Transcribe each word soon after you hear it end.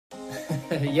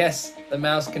Yes, the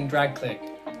mouse can drag click.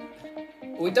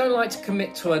 We don't like to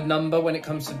commit to a number when it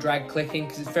comes to drag clicking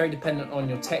because it's very dependent on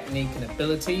your technique and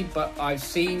ability, but I've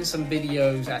seen some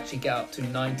videos actually get up to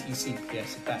 90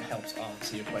 CPS if that helps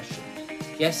answer your question.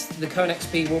 Yes, the Kone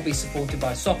XP will be supported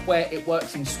by software. It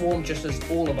works in Swarm just as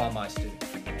all of our mice do.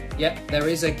 Yep, there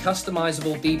is a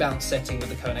customizable debounce setting with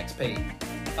the Kone XP.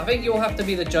 I think you'll have to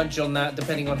be the judge on that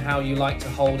depending on how you like to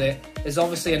hold it. There's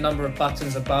obviously a number of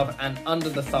buttons above and under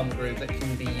the thumb groove that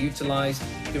can be utilised.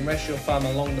 You can rest your thumb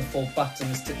along the 4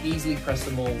 buttons to easily press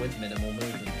them all with minimal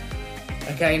movement.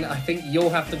 Again, I think you'll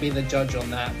have to be the judge on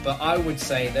that, but I would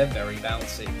say they're very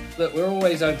bouncy. Look, we're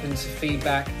always open to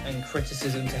feedback and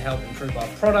criticism to help improve our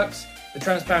products. The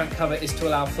transparent cover is to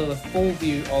allow for the full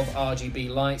view of RGB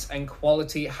lights, and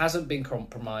quality hasn't been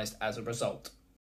compromised as a result.